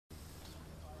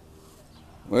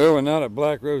Well, we're not at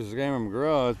Black Rose's Game Room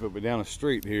Garage, but we're down the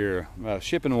street here.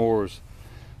 Shipping Wars.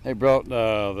 They brought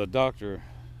the doctor,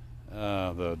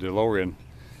 the Delorean.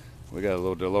 We got a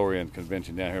little Delorean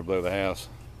convention down here below the house.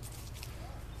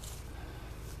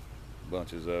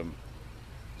 Bunches of them.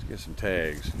 Let's get some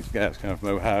tags. These guys come from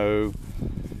Ohio.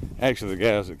 Actually, the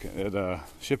guys at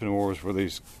Shipping Wars where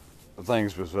these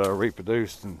things was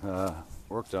reproduced and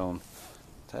worked on.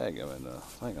 Tag them and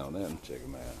think on them. Check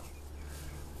them out.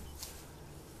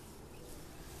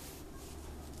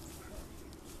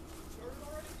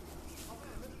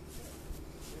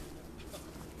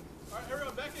 Alright,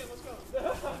 everyone back in, let's go.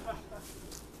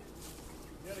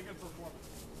 You had a good performance.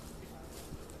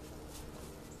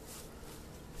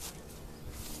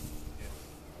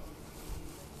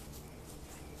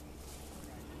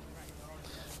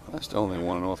 That's the only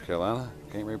one in North Carolina.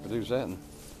 Can't reproduce that in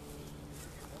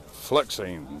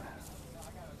Fluxing.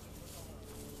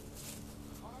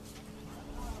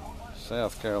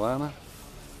 South Carolina.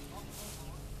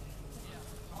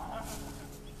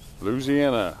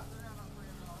 Louisiana.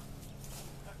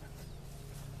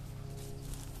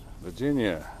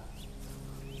 Virginia.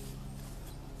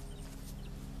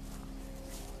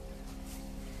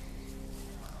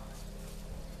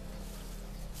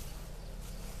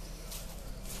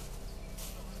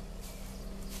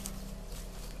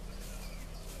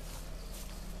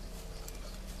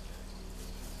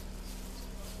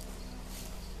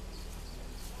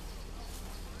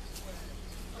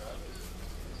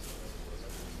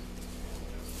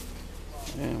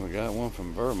 And we got one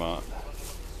from Vermont.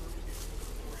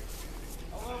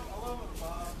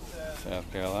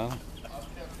 South Carolina.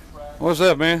 What's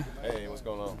up, man? Hey, what's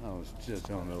going on? I was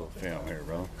just on a little film here,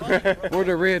 bro. Where'd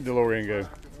the red DeLorean go?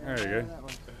 There you go.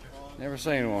 Never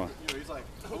seen one. He's like,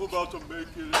 I'm about to make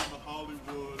it in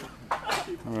Hollywood.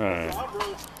 Alright.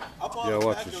 Y'all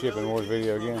watch the Shipping Wars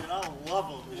video again? I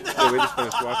love them. Yeah, we just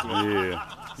finished watching it.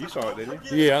 Yeah. You saw it,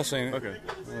 didn't you? Yeah, I seen it. Okay.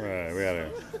 Alright, we out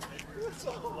here. I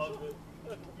love it.